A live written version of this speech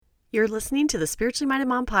You're listening to the Spiritually Minded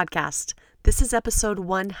Mom podcast. This is episode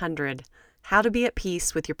 100, How to Be at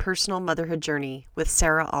Peace with Your Personal Motherhood Journey with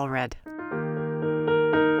Sarah Allred.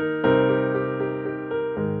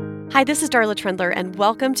 Hi, this is Darla Trendler, and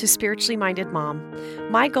welcome to Spiritually Minded Mom.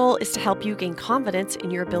 My goal is to help you gain confidence in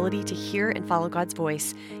your ability to hear and follow God's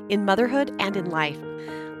voice in motherhood and in life.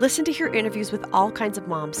 Listen to hear interviews with all kinds of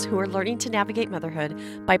moms who are learning to navigate motherhood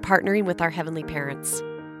by partnering with our heavenly parents.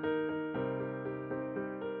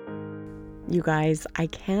 You guys, I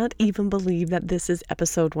can't even believe that this is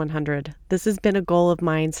episode 100. This has been a goal of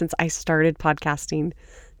mine since I started podcasting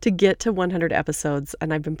to get to 100 episodes,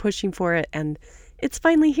 and I've been pushing for it, and it's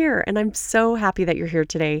finally here, and I'm so happy that you're here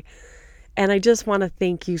today. And I just want to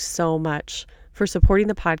thank you so much for supporting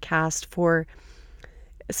the podcast, for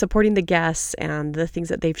supporting the guests and the things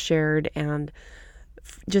that they've shared, and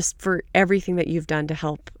just for everything that you've done to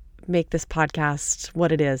help make this podcast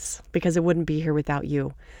what it is, because it wouldn't be here without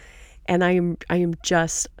you. And I am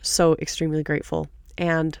just so extremely grateful.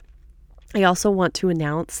 And I also want to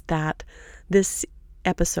announce that this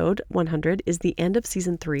episode 100 is the end of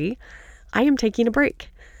season 3. I am taking a break.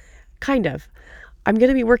 Kind of. I'm going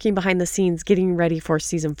to be working behind the scenes getting ready for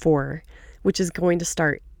season 4, which is going to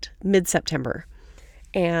start mid-September.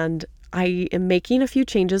 And I am making a few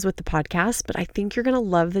changes with the podcast, but I think you're going to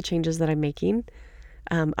love the changes that I'm making.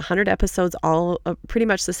 100 episodes, all pretty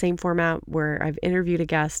much the same format where I've interviewed a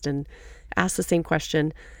guest and asked the same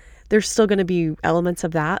question. There's still going to be elements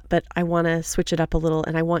of that, but I want to switch it up a little,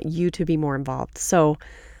 and I want you to be more involved. So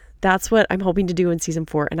that's what I'm hoping to do in season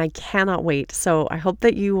 4, and I cannot wait. So I hope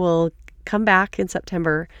that you will come back in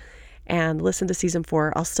September and listen to season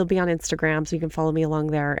 4. I'll still be on Instagram, so you can follow me along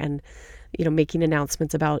there and, making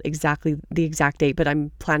announcements about exactly the exact date, but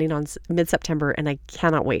I'm planning on mid-September, and I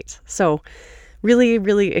cannot wait. So really,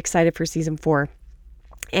 really excited for season 4.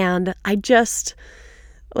 And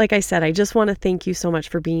like I said, I just want to thank you so much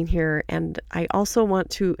for being here. And I also want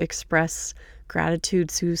to express gratitude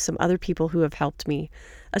to some other people who have helped me,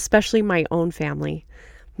 especially my own family.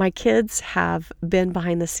 My kids have been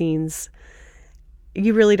behind the scenes.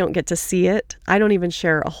 You really don't get to see it. I don't even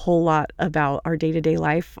share a whole lot about our day-to-day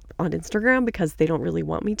life on Instagram because they don't really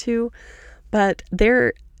want me to, but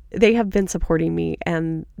they have been supporting me,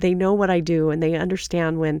 and they know what I do, and they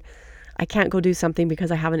understand when I can't go do something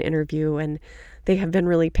because I have an interview, and they have been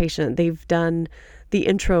really patient. They've done the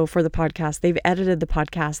intro for the podcast. They've edited the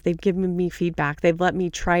podcast. They've given me feedback. They've let me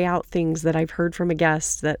try out things that I've heard from a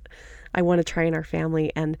guest that I want to try in our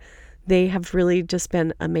family, and they have really just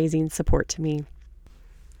been amazing support to me.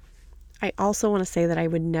 I also want to say that I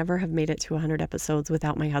would never have made it to 100 episodes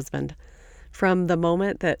without my husband. From the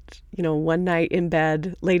moment that, one night in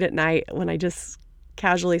bed, late at night, when I just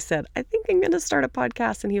casually said, I think I'm going to start a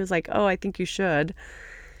podcast. And he was like, oh, I think you should,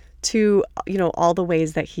 to, all the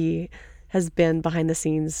ways that he has been behind the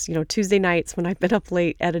scenes, Tuesday nights when I've been up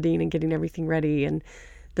late editing and getting everything ready, and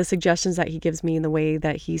the suggestions that he gives me and the way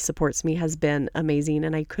that he supports me has been amazing.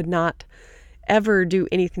 And I could not ever do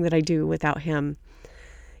anything that I do without him.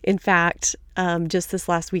 In fact, just this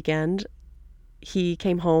last weekend, he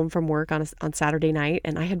came home from work on Saturday night,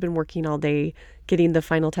 and I had been working all day getting the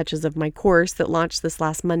final touches of my course that launched this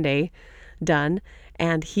last Monday done.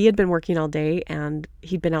 And he had been working all day, and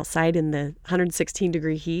he'd been outside in the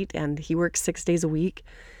 116-degree heat, and he works 6 days a week.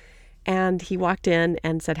 And he walked in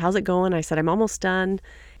and said, how's it going? I said, I'm almost done,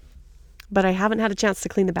 but I haven't had a chance to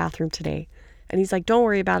clean the bathroom today. And he's like, don't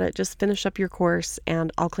worry about it. Just finish up your course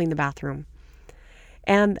and I'll clean the bathroom.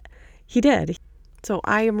 And he did. So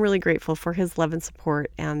I am really grateful for his love and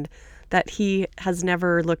support, and that he has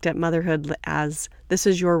never looked at motherhood as this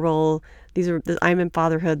is your role. I'm in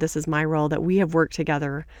fatherhood. This is my role. That we have worked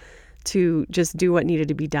together to just do what needed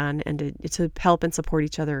to be done, and to help and support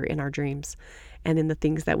each other in our dreams and in the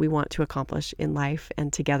things that we want to accomplish in life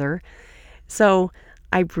and together. So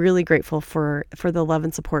I'm really grateful for the love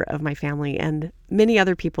and support of my family and many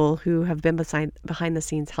other people who have been behind the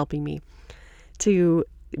scenes helping me to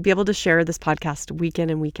be able to share this podcast week in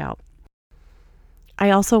and week out.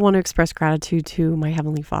 I also want to express gratitude to my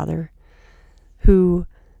Heavenly Father, who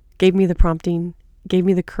gave me the prompting, gave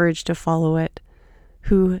me the courage to follow it,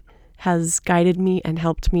 who has guided me and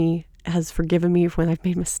helped me, has forgiven me when I've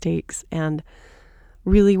made mistakes. And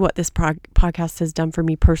really what this podcast has done for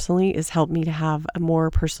me personally is helped me to have a more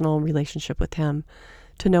personal relationship with Him,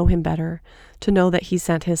 to know Him better, to know that He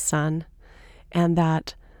sent His Son, and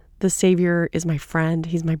that the Savior is my friend,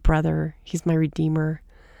 He's my brother, He's my Redeemer,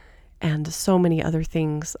 and so many other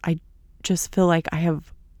things. I just feel like I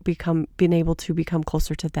have been able to become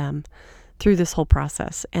closer to them through this whole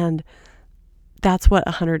process. And that's what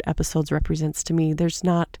 100 episodes represents to me. There's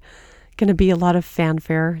not going to be a lot of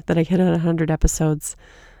fanfare that I hit 100 episodes.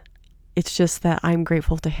 It's just that I'm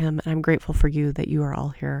grateful to him, and I'm grateful for you that you are all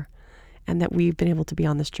here and that we've been able to be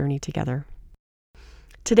on this journey together.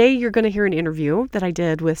 Today, you're going to hear an interview that I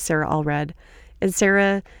did with Sarah Allred. And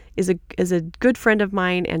Sarah is a good friend of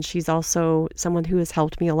mine, and she's also someone who has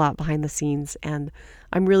helped me a lot behind the scenes. And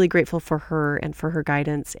I'm really grateful for her and for her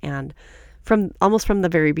guidance. And from the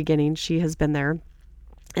very beginning, she has been there.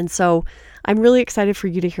 And so I'm really excited for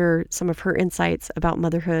you to hear some of her insights about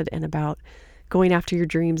motherhood and about going after your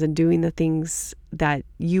dreams and doing the things that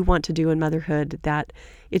you want to do in motherhood, that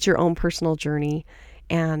it's your own personal journey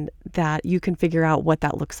and that you can figure out what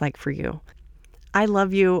that looks like for you. I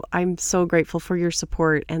love you. I'm so grateful for your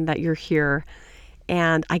support and that you're here.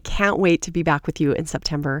 And I can't wait to be back with you in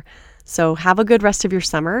September. So have a good rest of your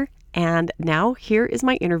summer. And now here is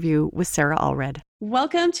my interview with Sarah Allred.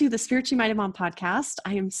 Welcome to the Spiritually Minded Mom podcast.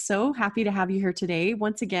 I am so happy to have you here today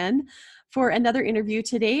once again for another interview.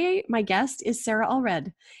 Today, my guest is Sarah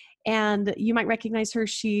Allred. And you might recognize her.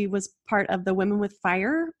 She was part of the Women with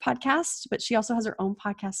Fire podcast, but she also has her own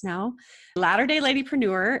podcast now, Latter-day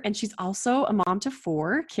Ladypreneur. And she's also a mom to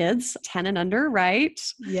 4 kids, 10 and under, right?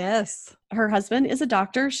 Yes. Her husband is a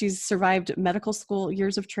doctor. She's survived medical school,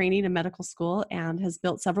 years of training in medical school, and has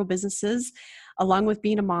built several businesses along with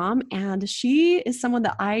being a mom. And she is someone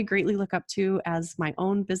that I greatly look up to as my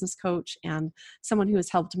own business coach and someone who has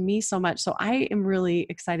helped me so much. So I am really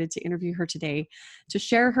excited to interview her today to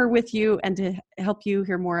share her with you and to help you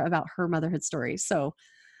hear more about her motherhood story. So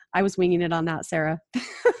I was winging it on that, Sarah.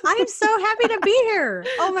 I'm so happy to be here.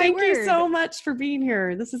 Oh my Thank word. you so much for being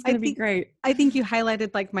here. This is going to be great. I think you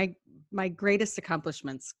highlighted like my greatest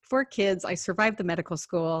accomplishments. 4 kids. I survived the medical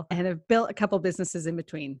school and have built a couple businesses in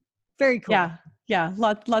between. Very cool. Yeah.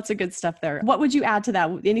 Lots of good stuff there. What would you add to that?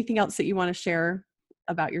 Anything else that you want to share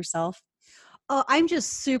about yourself? Oh, I'm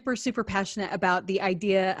just super, super passionate about the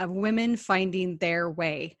idea of women finding their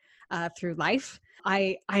way through life.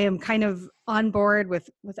 I am kind of on board with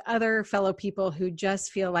other fellow people who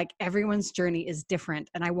just feel like everyone's journey is different.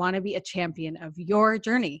 And I want to be a champion of your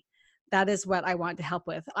journey. That is what I want to help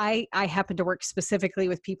with. I happen to work specifically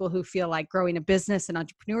with people who feel like growing a business and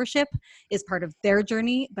entrepreneurship is part of their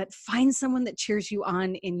journey, but find someone that cheers you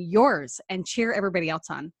on in yours and cheer everybody else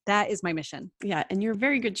on. That is my mission. Yeah. And you're a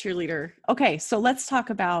very good cheerleader. Okay. So let's talk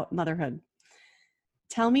about motherhood.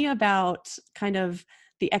 Tell me about kind of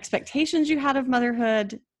the expectations you had of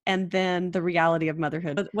motherhood and then the reality of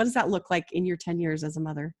motherhood. What does that look like in your 10 years as a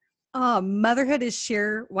mother? Oh, motherhood is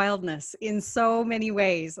sheer wildness in so many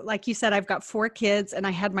ways. Like you said, I've got 4 kids and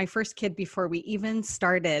I had my first kid before we even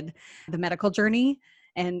started the medical journey.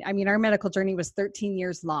 And I mean, our medical journey was 13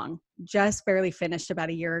 years long, just barely finished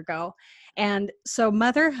about a year ago. And so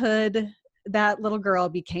motherhood, that little girl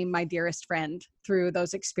became my dearest friend through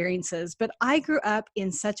those experiences. But I grew up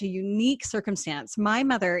in such a unique circumstance. My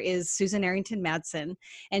mother is Susan Arrington Madsen,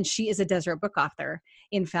 and she is a Deseret Book author.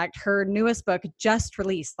 In fact, her newest book just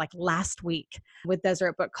released like last week with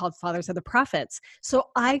Deseret Book called Fathers of the Prophets. So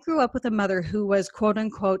I grew up with a mother who was quote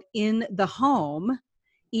unquote in the home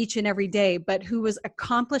each and every day, but who was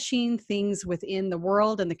accomplishing things within the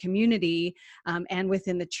world and the community and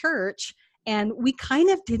within the church. And we kind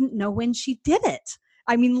of didn't know when she did it.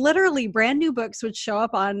 I mean, literally brand new books would show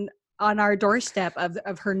up on our doorstep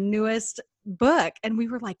of her newest book. And we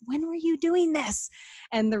were like, when were you doing this?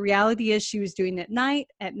 And the reality is she was doing it at night,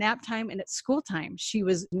 at nap time, and at school time. She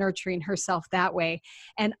was nurturing herself that way.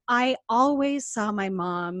 And I always saw my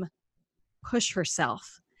mom push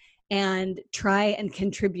herself and try and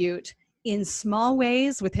contribute in small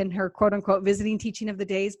ways within her quote unquote visiting teaching of the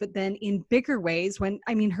days, but then in bigger ways when,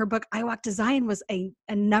 I mean, her book, I Walk to Zion was a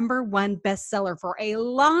number 1 bestseller for a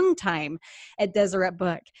long time at Deseret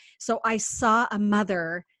Book. So I saw a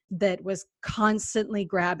mother that was constantly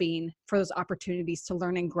grabbing for those opportunities to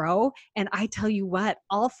learn and grow. And I tell you what,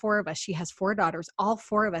 all 4 of us, she has 4 daughters, all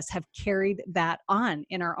 4 of us have carried that on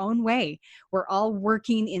in our own way. We're all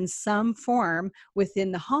working in some form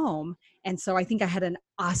within the home. And so I think I had an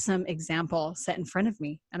awesome example set in front of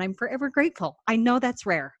me, and I'm forever grateful. I know that's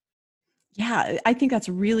rare. Yeah, I think that's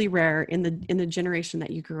really rare in the generation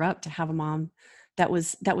that you grew up to have a mom that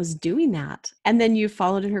was doing that. And then you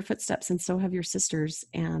followed in her footsteps, and so have your sisters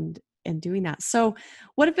and doing that. So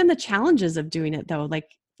what have been the challenges of doing it though? Like,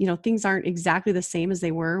 you know, things aren't exactly the same as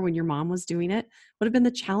they were when your mom was doing it. What have been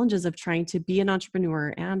the challenges of trying to be an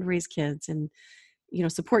entrepreneur and raise kids and, you know,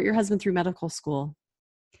 support your husband through medical school?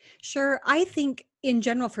 Sure. I think in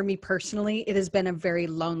general, for me personally, it has been a very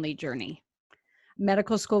lonely journey.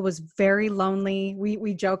 Medical school was very lonely.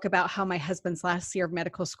 We joke about how my husband's last year of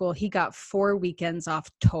medical school, he got 4 weekends off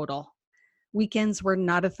total. Weekends were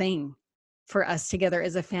not a thing. for us together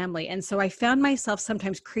as a family. And so I found myself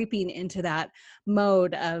sometimes creeping into that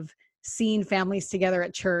mode of seeing families together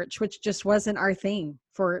at church, which just wasn't our thing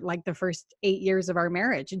for like the first 8 years of our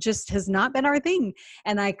marriage. It just has not been our thing.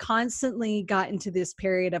 And I constantly got into this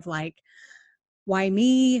period of like, why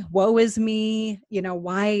me? Woe is me.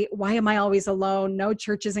 Why am I always alone? No,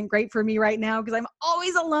 church isn't great for me right now because I'm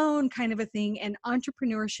always alone, kind of a thing. And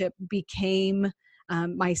entrepreneurship became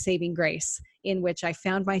my saving grace, in which I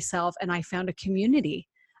found myself and I found a community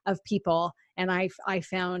of people, and I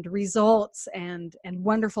found results and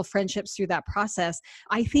wonderful friendships through that process.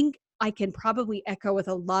 I think I can probably echo with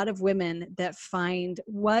a lot of women that find,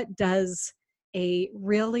 what does a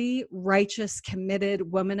really righteous, committed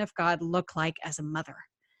woman of God look like as a mother?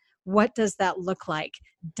 What does that look like?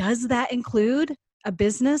 Does that include a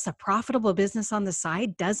business, a profitable business on the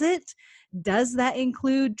side? Does it? Does that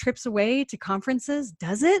include trips away to conferences?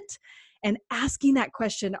 Does it? And asking that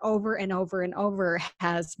question over and over and over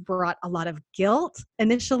has brought a lot of guilt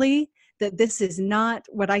initially, that this is not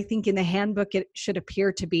what I think in the handbook it should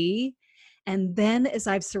appear to be. And then as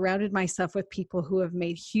I've surrounded myself with people who have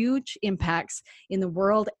made huge impacts in the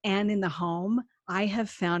world and in the home, I have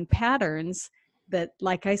found patterns that,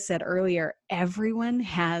 like I said earlier, everyone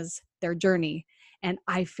has their journey. And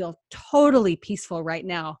I feel totally peaceful right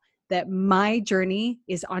now that my journey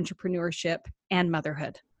is entrepreneurship and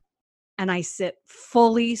motherhood. And I sit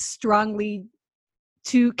fully, strongly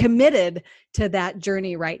committed to that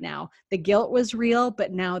journey right now. The guilt was real,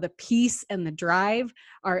 but now the peace and the drive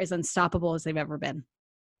are as unstoppable as they've ever been.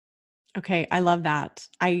 Okay, I love that.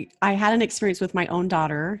 I had an experience with my own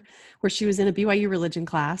daughter where she was in a BYU religion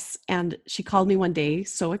class, and she called me one day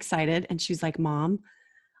so excited, and she's like, "Mom,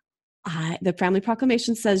 the family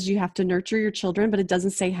proclamation says you have to nurture your children, but it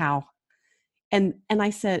doesn't say how." And I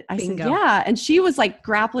said, Bingo. "Yeah." And she was like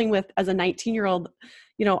grappling with, as a 19-year-old,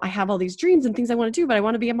 I have all these dreams and things I want to do, but I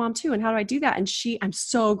want to be a mom too. And how do I do that? And I'm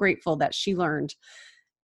so grateful that she learned,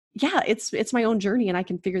 yeah, it's my own journey and I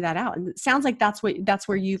can figure that out. And it sounds like that's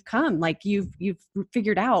where you've come. Like you've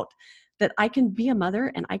figured out that I can be a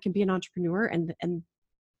mother and I can be an entrepreneur, and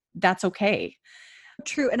that's okay.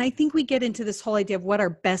 True. And I think we get into this whole idea of what are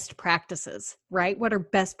best practices, right? What are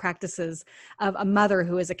best practices of a mother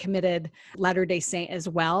who is a committed Latter-day Saint as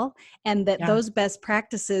well. And that Yeah. those best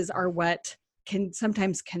practices are what can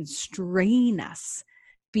sometimes constrain us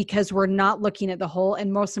because we're not looking at the whole.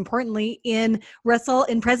 And most importantly, in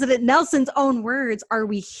President Nelson's own words, are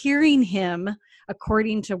we hearing him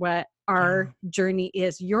according to what our journey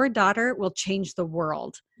is? Your daughter will change the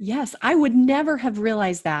world. Yes, I would never have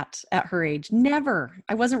realized that at her age. Never.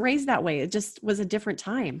 I wasn't raised that way. It just was a different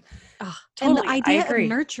time. Oh, and Totally. the I idea of agree.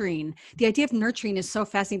 nurturing is so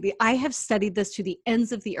fascinating. I have studied this to the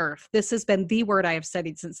ends of the earth. This has been the word I have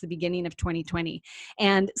studied since the beginning of 2020.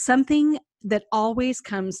 And something that always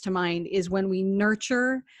comes to mind is when we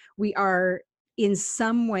nurture, we are in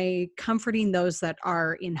some way comforting those that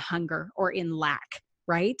are in hunger or in lack,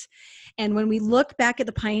 right? And when we look back at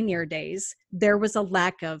the pioneer days, there was a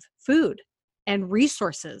lack of food and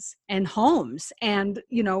resources and homes and,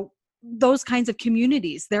 those kinds of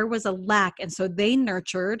communities. There was a lack. And so they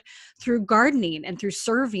nurtured through gardening and through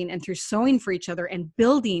serving and through sewing for each other and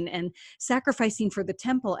building and sacrificing for the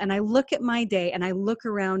temple. And I look at my day and I look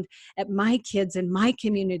around at my kids and my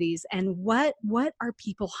communities, and what are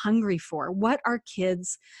people hungry for? What are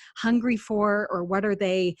kids hungry for, or what are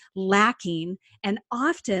they lacking? And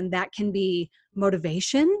often that can be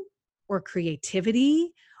motivation or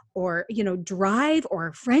creativity or drive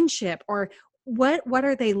or friendship, or what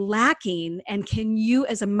are they lacking, and can you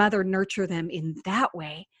as a mother nurture them in that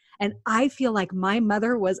way? And I feel like my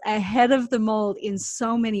mother was ahead of the mold in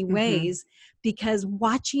so many ways, because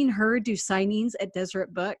watching her do signings at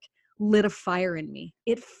Deseret Book lit a fire in me.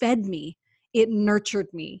 It fed me. It nurtured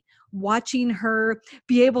me. Watching her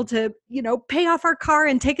be able to, pay off our car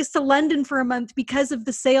and take us to London for a month because of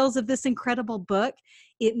the sales of this incredible book,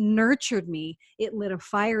 it nurtured me. It lit a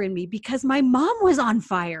fire in me because my mom was on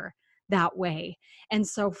fire that way. And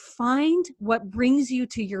so find what brings you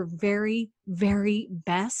to your very, very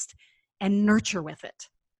best and nurture with it.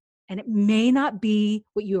 And it may not be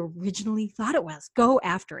what you originally thought it was. Go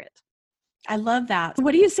after it. I love that.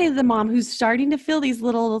 What do you say to the mom who's starting to feel these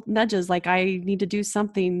little nudges, like I need to do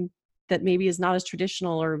something that maybe is not as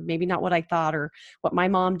traditional, or maybe not what I thought, or what my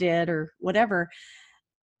mom did, or whatever,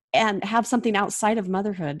 and have something outside of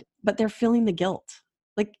motherhood, but they're feeling the guilt?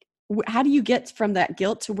 Like, how do you get from that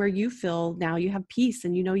guilt to where you feel now you have peace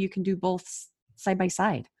and you can do both side by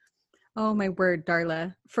side? Oh, my word,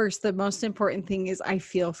 Darla. First, the most important thing is I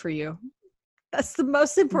feel for you. That's the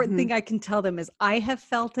most important thing I can tell them, is I have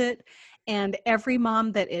felt it And every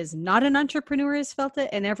mom that is not an entrepreneur has felt it,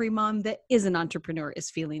 and every mom that is an entrepreneur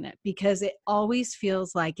is feeling it, because it always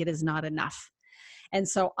feels like it is not enough. And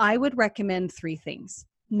so I would recommend 3 things.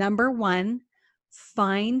 Number 1,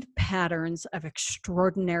 find patterns of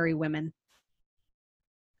extraordinary women.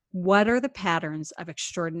 What are the patterns of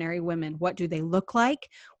extraordinary women? What do they look like?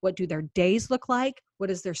 What do their days look like? What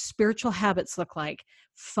does their spiritual habits look like?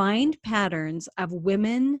 Find patterns of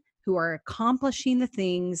women who are accomplishing the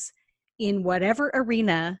things in whatever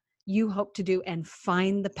arena you hope to do, and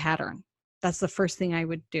find the pattern. That's the first thing I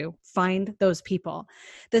would do. Find those people.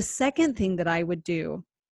 The second thing that I would do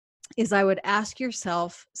is I would ask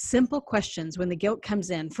yourself simple questions when the guilt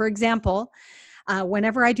comes in. For example,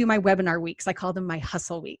 whenever I do my webinar weeks, I call them my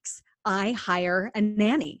hustle weeks. I hire a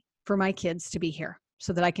nanny for my kids to be here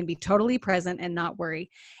so that I can be totally present and not worry.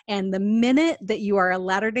 And the minute that you are a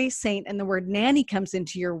Latter-day Saint and the word nanny comes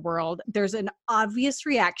into your world, there's an obvious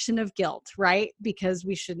reaction of guilt, right? Because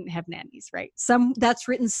we shouldn't have nannies, right? That's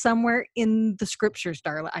written somewhere in the scriptures,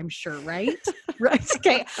 Darla, I'm sure, right? Right.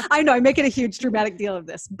 Okay. I know I'm making a huge dramatic deal of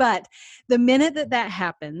this, but the minute that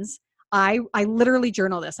happens, I literally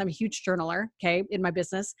journal this. I'm a huge journaler, okay, in my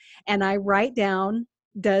business. And I write down,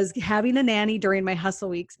 does having a nanny during my hustle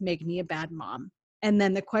weeks make me a bad mom? And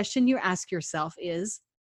then the question you ask yourself is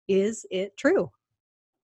it true?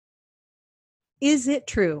 Is it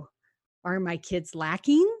true? Are my kids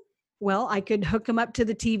lacking? Well, I could hook them up to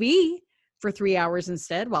the TV for 3 hours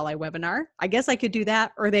instead while I webinar. I guess I could do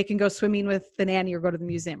that, or they can go swimming with the nanny or go to the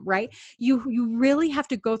museum, right? You really have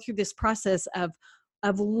to go through this process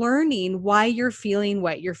of learning why you're feeling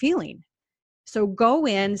what you're feeling. So go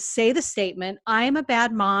in, say the statement, I'm a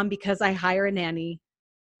bad mom because I hire a nanny,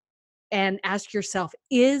 and ask yourself,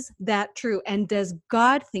 is that true? And does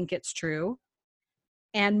God think it's true?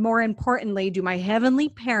 And more importantly, do my heavenly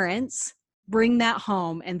parents bring that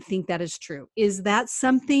home and think that is true? Is that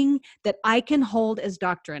something that I can hold as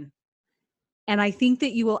doctrine? And I think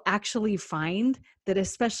that you will actually find that,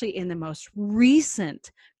 especially in the most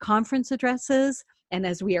recent conference addresses, and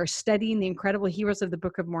as we are studying the incredible heroes of the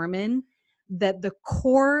Book of Mormon, that the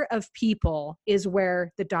core of people is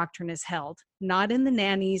where the doctrine is held, not in the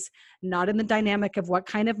nannies, not in the dynamic of what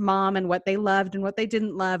kind of mom and what they loved and what they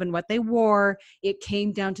didn't love and what they wore. It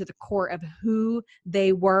came down to the core of who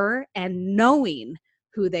they were and knowing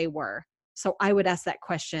who they were. So I would ask that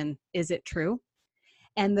question, is it true?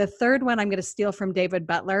 And the third one I'm going to steal from David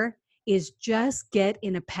Butler is just get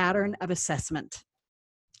in a pattern of assessment.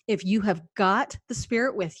 If you have got the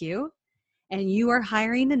Spirit with you and you are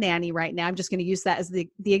hiring a nanny right now, I'm just going to use that as the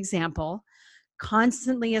example,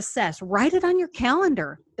 constantly assess, write it on your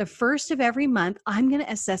calendar. The first of every month, I'm going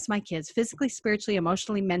to assess my kids physically, spiritually,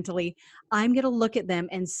 emotionally, mentally. I'm going to look at them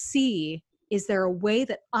and see, is there a way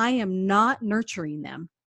that I am not nurturing them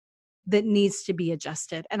that needs to be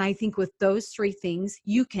adjusted? And I think with those 3 things,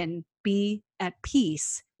 you can be at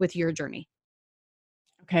peace with your journey.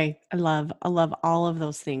 Okay. I love all of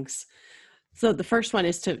those things. So the first one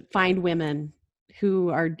is to find women who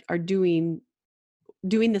are doing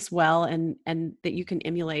this well and that you can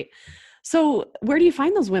emulate. So where do you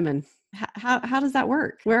find those women? How does that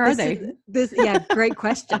work? Where are they? Yeah, great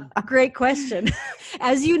question. Great question.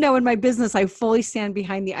 As you know, in my business, I fully stand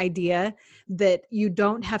behind the idea that you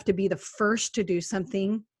don't have to be the first to do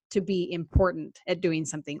something to be important at doing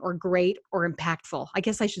something, or great or impactful. I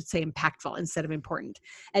guess I should say impactful instead of important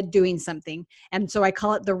at doing something. And so I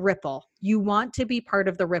call it the ripple. You want to be part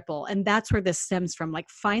of the ripple. And that's where this stems from. Like,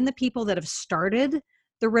 find the people that have started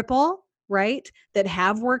the ripple, right? That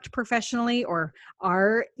have worked professionally or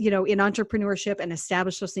are, in entrepreneurship, and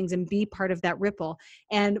establish those things and be part of that ripple.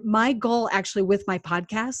 And my goal actually with my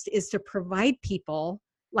podcast is to provide people,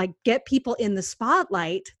 like get people in the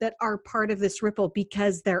spotlight that are part of this ripple,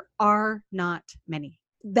 because there are not many.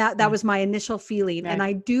 That was my initial feeling. Right. And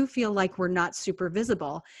I do feel like we're not super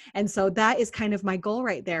visible. And so that is kind of my goal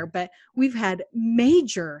right there. But we've had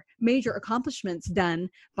major accomplishments done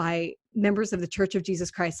by members of the Church of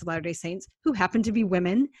Jesus Christ of Latter-day Saints who happen to be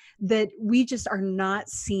women that we just are not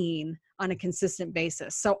seeing on a consistent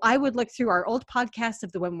basis. So I would look through our old podcast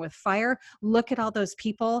of the Women with Fire, look at all those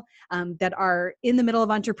people that are in the middle of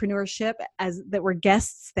entrepreneurship that were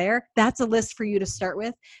guests there. That's a list for you to start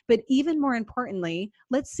with. But even more importantly,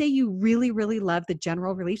 let's say you really, really love the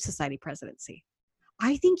General Relief Society presidency.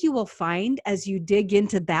 I think you will find, as you dig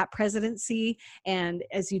into that presidency and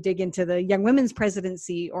as you dig into the Young Women's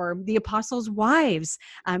presidency or the Apostles' Wives,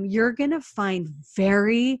 you're going to find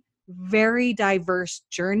very, very diverse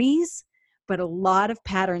journeys, but a lot of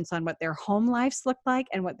patterns on what their home lives look like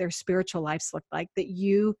and what their spiritual lives look like that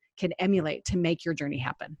you can emulate to make your journey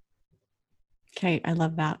happen. Okay, I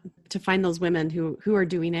love that. To find those women who are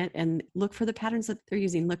doing it and look for the patterns that they're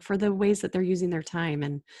using, look for the ways that they're using their time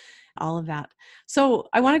and all of that. So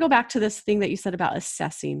I want to go back to this thing that you said about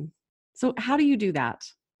assessing. So how do you do that?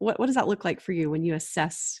 What does that look like for you when you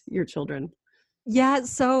assess your children? Yeah,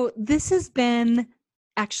 so this has been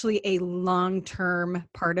actually a long-term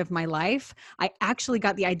part of my life. I actually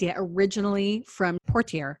got the idea originally from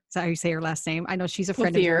Portier. Is that how you say her last name? I know she's a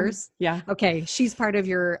friend of Clothier. yours. Yeah. Okay, she's part of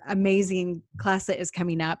your amazing class that is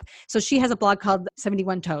coming up. So she has a blog called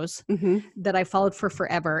 71 Toes Mm-hmm. that I followed for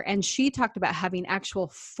forever. And she talked about having actual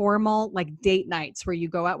formal like date nights where you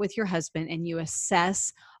go out with your husband and you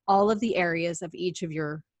assess all of the areas of each of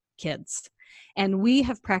your kids. And we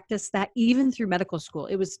have practiced that even through medical school.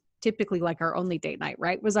 It was typically like our only date night,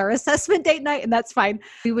 right? Was our assessment date night, and that's fine.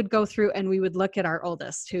 We would go through and we would look at our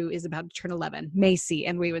oldest, who is about to turn 11, Macy,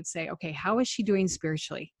 and we would say, okay, how is she doing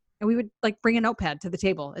spiritually? And we would like bring a notepad to the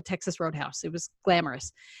table at Texas Roadhouse. It was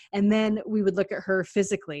glamorous. And then we would look at her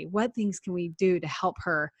physically. What things can we do to help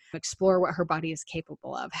her explore what her body is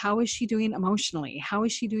capable of? How is she doing emotionally? How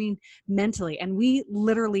is she doing mentally? And we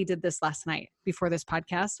literally did this last night before this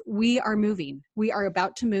podcast. We are moving. We are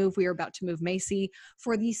about to move. We are about to move Macy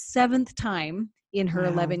for the 7th time in her Wow.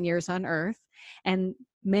 11 years on earth. And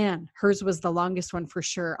man, hers was the longest one for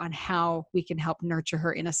sure on how we can help nurture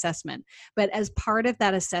her in assessment. But as part of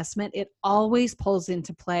that assessment, it always pulls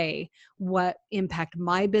into play what impact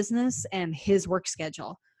my business and his work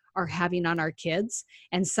schedule are having on our kids.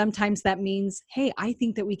 And sometimes that means, hey, I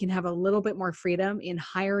think that we can have a little bit more freedom in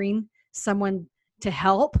hiring someone to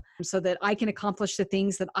help so that I can accomplish the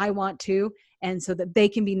things that I want to, and so that they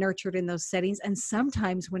can be nurtured in those settings. And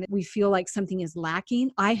sometimes when we feel like something is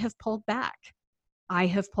lacking, I have pulled back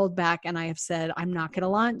and I have said, I'm not going to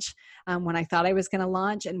launch when I thought I was going to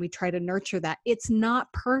launch. And we try to nurture that. It's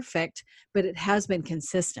not perfect, but it has been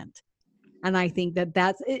consistent. And I think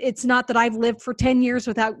that it's not that I've lived for 10 years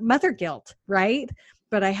without mother guilt, right?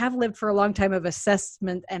 But I have lived for a long time of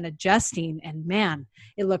assessment and adjusting. And man,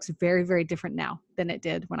 it looks very, very different now than it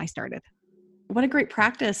did when I started. What a great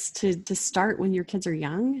practice to start when your kids are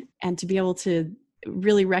young and to be able to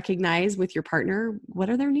really recognize with your partner, what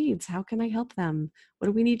are their needs? How can I help them? What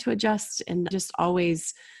do we need to adjust? And just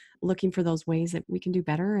always looking for those ways that we can do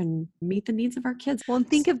better and meet the needs of our kids. Well, and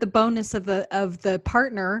think of the bonus of the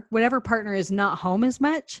partner, whatever partner is not home as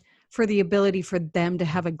much, for the ability for them to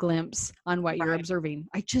have a glimpse on what you're observing.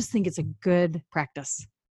 I just think it's a good practice.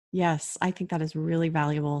 Yes, I think that is really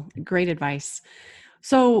valuable. Great advice.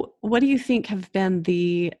 So, what do you think have been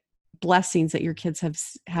the blessings that your kids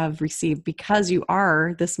have received because you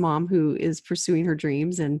are this mom who is pursuing her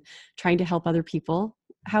dreams and trying to help other people?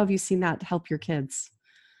 How have you seen that help your kids?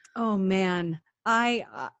 Oh man, I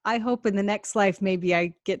hope in the next life maybe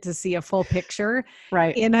I get to see a full picture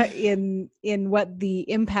Right. in what the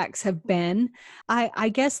impacts have been. I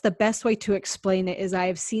guess the best way to explain it is I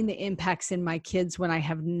have seen the impacts in my kids when I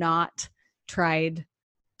have not tried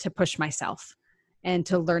to push myself and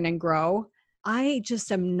to learn and grow. I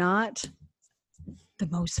just am not the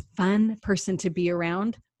most fun person to be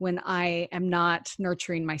around when I am not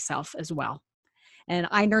nurturing myself as well. And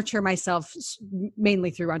I nurture myself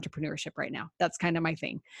mainly through entrepreneurship right now. That's kind of my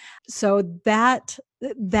thing. So that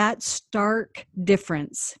stark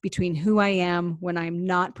difference between who I am when I'm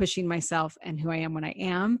not pushing myself and who I am when I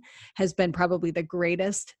am has been probably the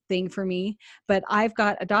greatest thing for me. But I've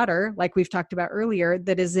got a daughter, like we've talked about earlier,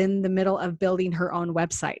 that is in the middle of building her own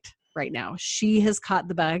website right now. She has caught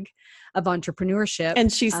the bug of entrepreneurship. And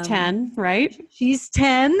she's 10, right? She's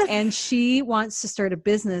 10 and she wants to start a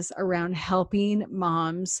business around helping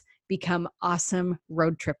moms become awesome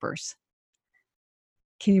road trippers.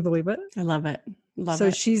 Can you believe it? I love it. So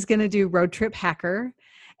she's going to do Road Trip Hacker,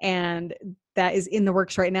 and that is in the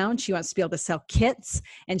works right now. And she wants to be able to sell kits,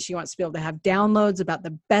 and she wants to be able to have downloads about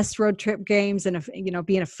the best road trip games, and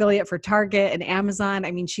be an affiliate for Target and Amazon.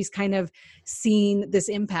 I mean, she's kind of seen this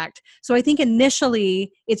impact. So I think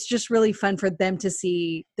initially it's just really fun for them to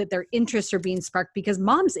see that their interests are being sparked because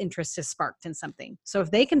mom's interest is sparked in something. So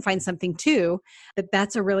if they can find something too,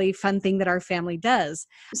 that's a really fun thing that our family does.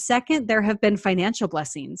 Second, there have been financial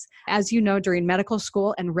blessings. As you know, during medical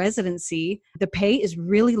school and residency, the pay is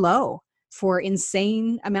really low for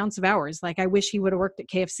insane amounts of hours. Like I wish he would have worked at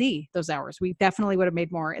KFC those hours. We definitely would have made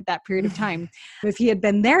more at that period of time if he had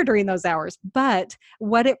been there during those hours. But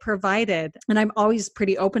what it provided, and I'm always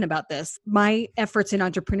pretty open about this, my efforts in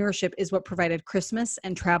entrepreneurship is what provided Christmas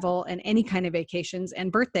and travel and any kind of vacations and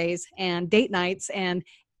birthdays and date nights and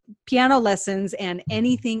piano lessons and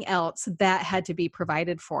anything else that had to be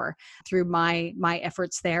provided for through my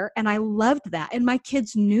efforts there. And I loved that. And my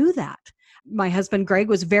kids knew that. My husband, Greg,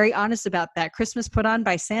 was very honest about that. Christmas put on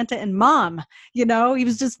by Santa and mom, he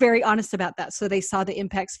was just very honest about that. So they saw the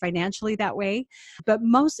impacts financially that way. But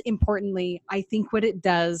most importantly, I think what it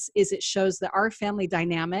does is it shows that our family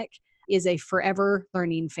dynamic is a forever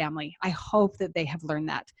learning family. I hope that they have learned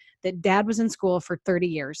that dad was in school for 30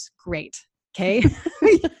 years. Great. Okay.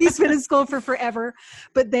 He's been in school for forever,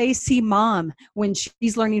 but they see mom when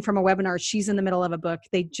she's learning from a webinar, she's in the middle of a book.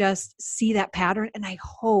 They just see that pattern. And I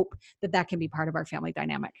hope that can be part of our family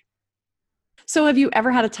dynamic. So have you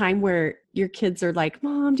ever had a time where your kids are like,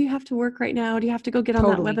 Mom, do you have to work right now? Do you have to go get on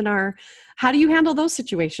Totally. that webinar? How do you handle those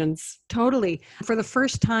situations? Totally. For the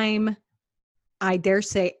first time, I dare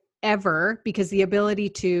say ever, because the ability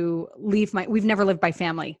to we've never lived by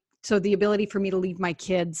family. So the ability for me to leave my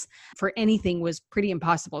kids for anything was pretty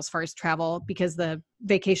impossible as far as travel, because the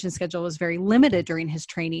vacation schedule was very limited during his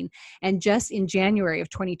training. And just in January of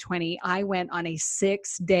 2020, I went on a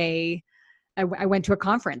 6-day, I went to a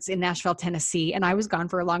conference in Nashville, Tennessee, and I was gone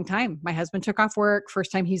for a long time. My husband took off work,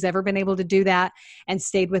 first time he's ever been able to do that, and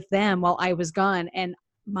stayed with them while I was gone. And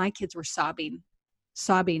my kids were sobbing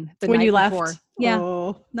the when night you before. left. Yeah.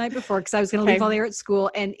 Oh. Night before, because I was going to leave while they were at school.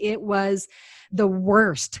 And it was the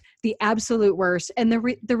worst, the absolute worst. And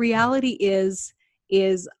the reality is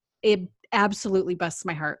it absolutely busts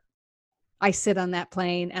my heart. I sit on that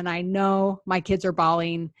plane and I know my kids are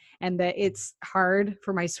bawling, and that it's hard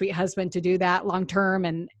for my sweet husband to do that long term.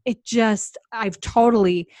 And I've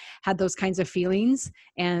totally had those kinds of feelings,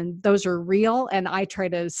 and those are real. And I try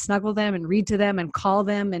to snuggle them and read to them and call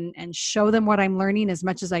them and show them what I'm learning as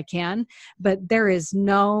much as I can. But there is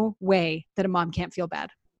no way that a mom can't feel bad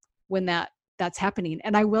when that's happening.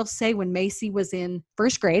 And I will say, when Macy was in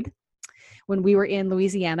first grade, when we were in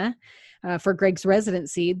Louisiana, for Greg's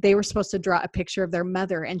residency, they were supposed to draw a picture of their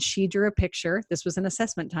mother. And she drew a picture, this was an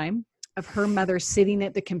assessment time, of her mother sitting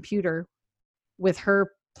at the computer with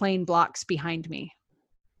her plain blocks behind me.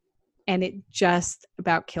 And it just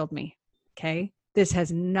about killed me. Okay. This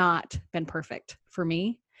has not been perfect for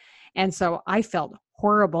me. And so I felt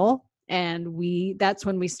horrible. And that's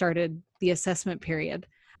when we started the assessment period.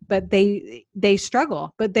 But they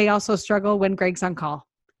struggle, but they also struggle when Greg's on call.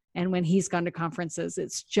 And when he's gone to conferences,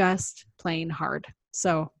 it's just plain hard.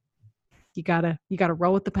 So you gotta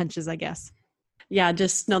roll with the punches, I guess. Yeah,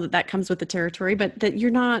 just know that comes with the territory, but that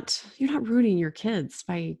you're not ruining your kids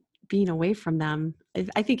by being away from them.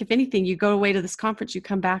 I think if anything, you go away to this conference, you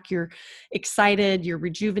come back, you're excited, you're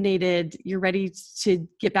rejuvenated, you're ready to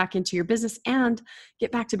get back into your business and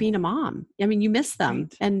get back to being a mom. I mean, you miss them,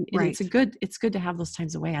 right. and right. it's good to have those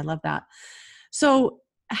times away. I love that. So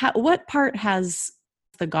what part has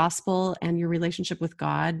the gospel and your relationship with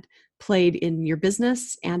God played in your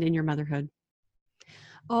business and in your motherhood?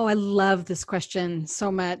 Oh, I love this question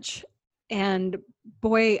so much. And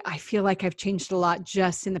boy, I feel like I've changed a lot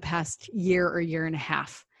just in the past year or year and a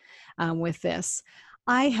half with this.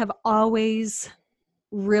 I have always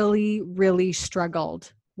really, really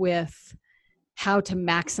struggled with how to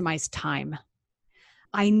maximize time.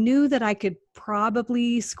 I knew that I could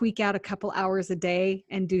probably squeak out a couple hours a day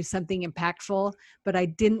and do something impactful, but I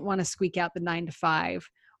didn't want to squeak out the 9 to 5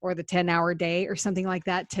 or the 10-hour day or something like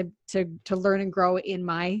that to learn and grow in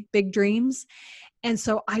my big dreams. And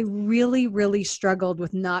so I really, really struggled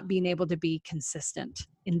with not being able to be consistent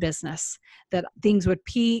in business, that things would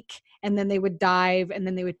peak and then they would dive, and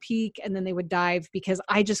then they would peak and then they would dive, because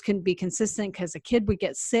I just couldn't be consistent, because a kid would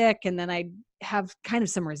get sick and then I'd have kind of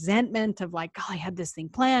some resentment of like, oh, I had this thing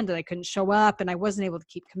planned and I couldn't show up and I wasn't able to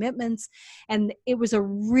keep commitments. And it was a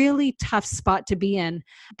really tough spot to be in,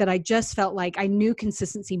 that I just felt like I knew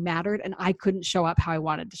consistency mattered and I couldn't show up how I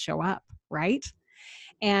wanted to show up, right?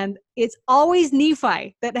 And it's always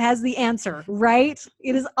Nephi that has the answer, right?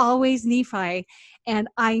 It is always Nephi. And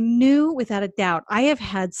I knew without a doubt, I have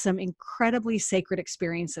had some incredibly sacred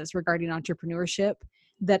experiences regarding entrepreneurship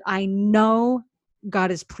that I know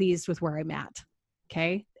God is pleased with where I'm at,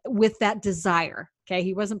 okay? With that desire, okay?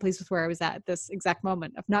 He wasn't pleased with where I was at this exact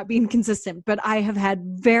moment of not being consistent, but I have had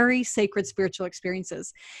very sacred spiritual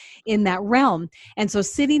experiences in that realm. And so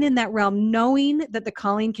sitting in that realm, knowing that the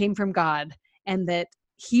calling came from God and that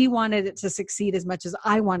He wanted it to succeed as much as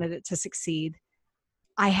I wanted it to succeed,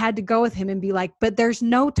 I had to go with Him and be like, but there's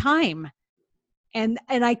no time. And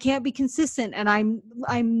I can't be consistent, and I'm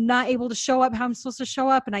not able to show up how I'm supposed to show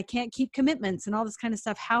up, and I can't keep commitments and all this kind of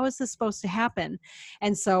stuff. How is this supposed to happen?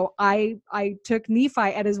 And so I took Nephi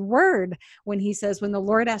at his word when he says, when the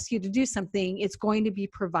Lord asks you to do something, it's going to be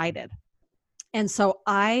provided. And so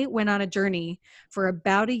I went on a journey for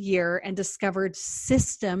about a year and discovered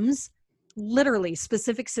systems literally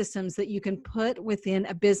specific systems that you can put within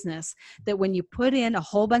a business, that when you put in a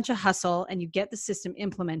whole bunch of hustle and you get the system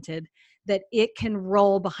implemented, that it can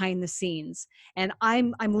roll behind the scenes. And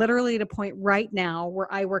I'm literally at a point right now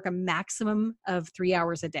where I work a maximum of 3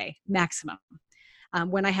 hours a day, maximum.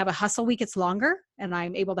 When I have a hustle week, it's longer and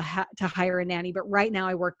I'm able to hire a nanny. But right now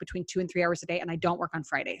I work between 2 and 3 hours a day, and I don't work on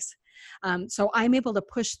Fridays. So I'm able to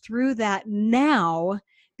push through that now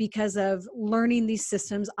because of learning these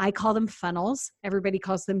systems. I call them funnels. Everybody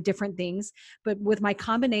calls them different things. But with my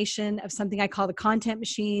combination of something I call the content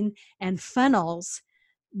machine and funnels,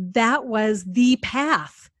 that was the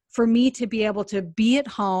path for me to be able to be at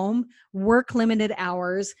home, work limited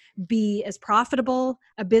hours, be as profitable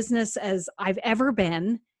a business as I've ever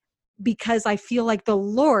been, because I feel like the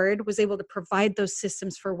Lord was able to provide those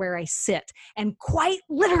systems for where I sit. And quite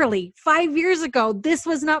literally, 5 years ago, this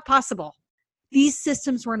was not possible. These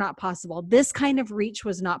systems were not possible. This kind of reach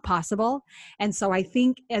was not possible. And so I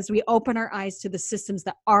think as we open our eyes to the systems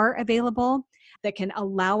that are available, that can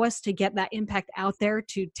allow us to get that impact out there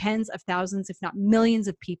to tens of thousands, if not millions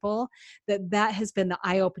of people, that has been the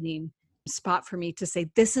eye-opening spot for me to say,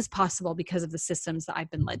 this is possible because of the systems that I've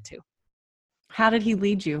been led to. How did he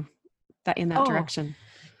lead you in that Oh, direction?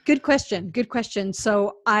 good question. Good question.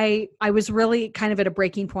 So I was really kind of at a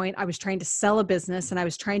breaking point. I was trying to sell a business and I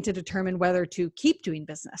was trying to determine whether to keep doing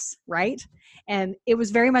business, right? And it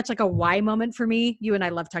was very much like a why moment for me. You and I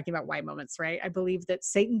love talking about why moments, right? I believe that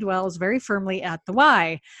Satan dwells very firmly at the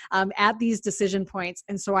why, at these decision points.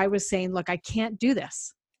 And so I was saying, look, I can't do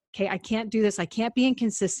this. Okay, I can't do this. I can't be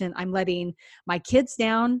inconsistent. I'm letting my kids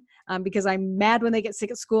down because I'm mad when they get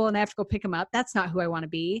sick at school and I have to go pick them up. That's not who I want to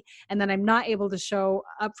be. And then I'm not able to show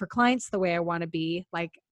up for clients the way I want to be.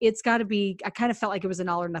 Like, it's got to be, I kind of felt like it was an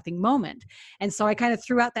all or nothing moment. And so I kind of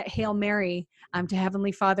threw out that Hail Mary to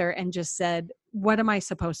Heavenly Father and just said, what am I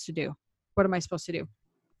supposed to do? What am I supposed to do?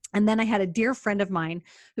 And then I had a dear friend of mine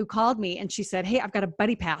who called me and she said, hey, I've got a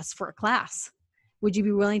buddy pass for a class. Would you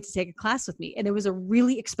be willing to take a class with me? And it was a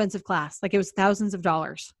really expensive class. Like, it was thousands of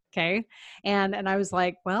dollars. Okay. And I was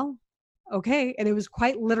like, well, okay. And it was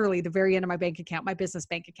quite literally the very end of my bank account, my business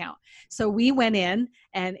bank account. So we went in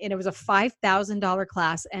and it was a $5,000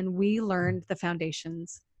 class and we learned the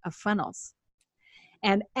foundations of funnels.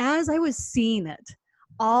 And as I was seeing it,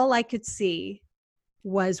 all I could see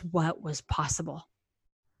was what was possible.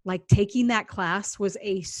 Like, taking that class was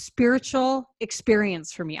a spiritual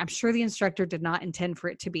experience for me. I'm sure the instructor did not intend for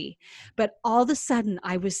it to be, but all of a sudden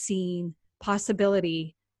I was seeing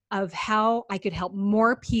possibility of how I could help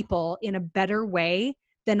more people in a better way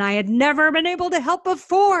than I had never been able to help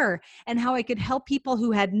before, and how I could help people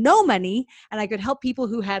who had no money and I could help people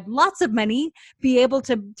who had lots of money be able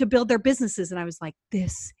to build their businesses. And I was like,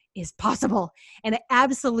 this is possible. And it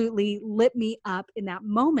absolutely lit me up in that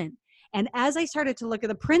moment. And as I started to look at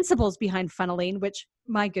the principles behind funneling, which,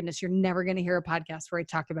 my goodness, you're never going to hear a podcast where I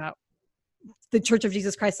talk about the Church of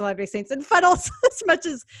Jesus Christ of Latter-day Saints and funnels as much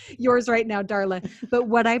as yours right now, Darla. But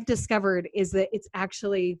what I've discovered is that it's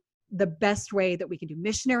actually the best way that we can do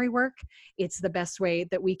missionary work. It's the best way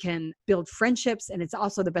that we can build friendships. And it's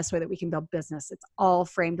also the best way that we can build business. It's all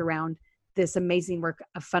framed around this amazing work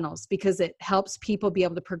of funnels because it helps people be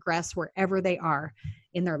able to progress wherever they are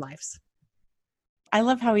in their lives. I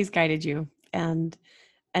love how he's guided you and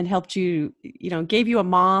helped you, gave you a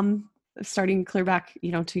mom, starting clear back,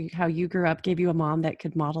 to how you grew up, gave you a mom that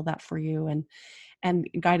could model that for you and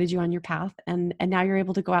guided you on your path. And now you're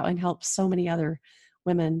able to go out and help so many other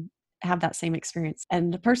women have that same experience.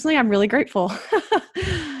 And personally, I'm really grateful.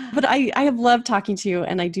 But I have loved talking to you.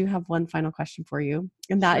 And I do have one final question for you.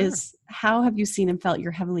 And that is, how have you seen and felt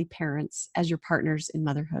your heavenly parents as your partners in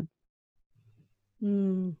motherhood?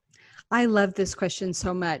 I love this question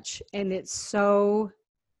so much. And it's so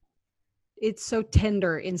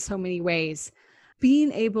tender in so many ways.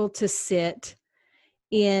 Being able to sit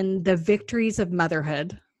in the victories of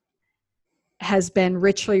motherhood has been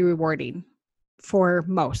richly rewarding for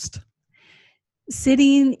most.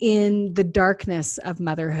 Sitting in the darkness of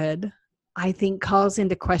motherhood, I think, calls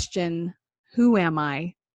into question, who am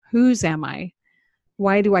I? Whose am I?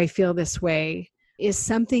 Why do I feel this way? Is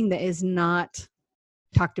something that is not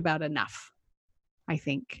talked about enough, I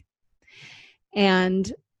think.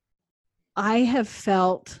 And I have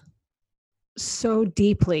felt so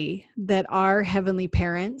deeply that our heavenly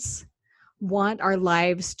parents want our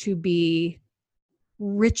lives to be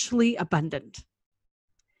richly abundant.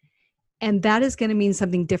 And that is going to mean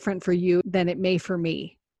something different for you than it may for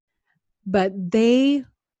me. But they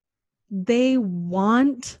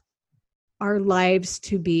want our lives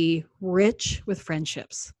to be rich with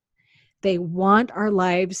friendships. They want our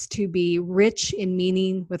lives to be rich in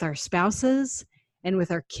meaning with our spouses and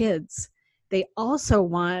with our kids. They also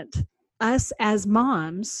want us as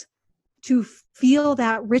moms to feel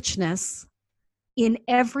that richness in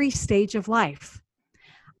every stage of life.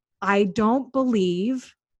 I don't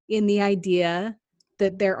believe in the idea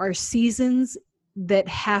that there are seasons that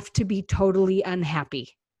have to be totally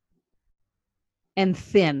unhappy and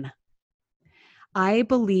thin. I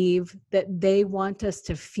believe that they want us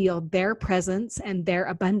to feel their presence and their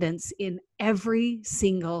abundance in every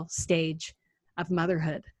single stage of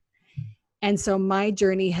motherhood. And so my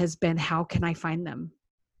journey has been, how can I find them?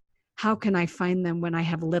 How can I find them when I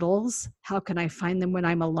have littles? How can I find them when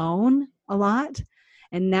I'm alone a lot?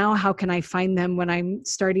 And now how can I find them when I'm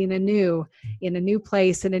starting anew in a new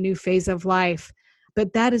place, in a new phase of life?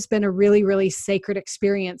 But that has been a really, really sacred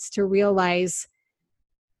experience to realize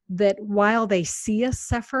that while they see us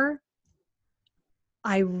suffer,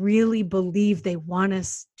 I really believe they want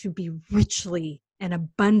us to be richly and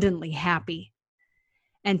abundantly happy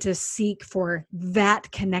and to seek for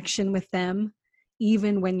that connection with them,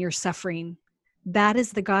 even when you're suffering. That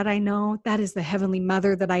is the God I know. That is the Heavenly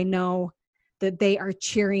Mother that I know, that they are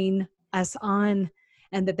cheering us on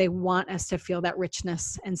and that they want us to feel that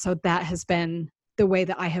richness. And so that has been the way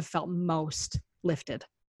that I have felt most lifted,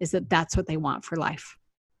 is that that's what they want for life.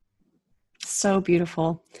 So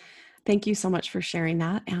beautiful. Thank you so much for sharing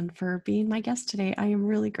that and for being my guest today. I am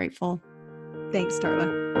really grateful. Thanks,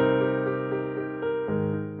 Darla.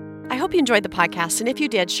 I hope you enjoyed the podcast, and if you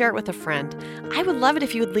did, share it with a friend. I would love it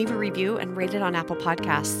if you would leave a review and rate it on Apple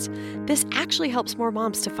Podcasts. This actually helps more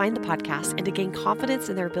moms to find the podcast and to gain confidence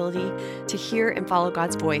in their ability to hear and follow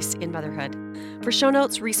God's voice in motherhood. For show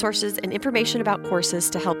notes, resources, and information about courses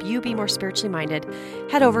to help you be more spiritually minded,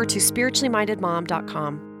 head over to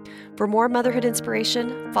spirituallymindedmom.com. For more motherhood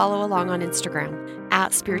inspiration, follow along on Instagram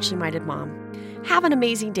 @spirituallymindedmom. Have an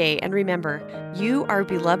amazing day, and remember, you are a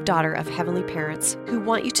beloved daughter of heavenly parents who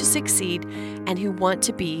want you to succeed and who want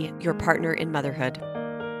to be your partner in motherhood.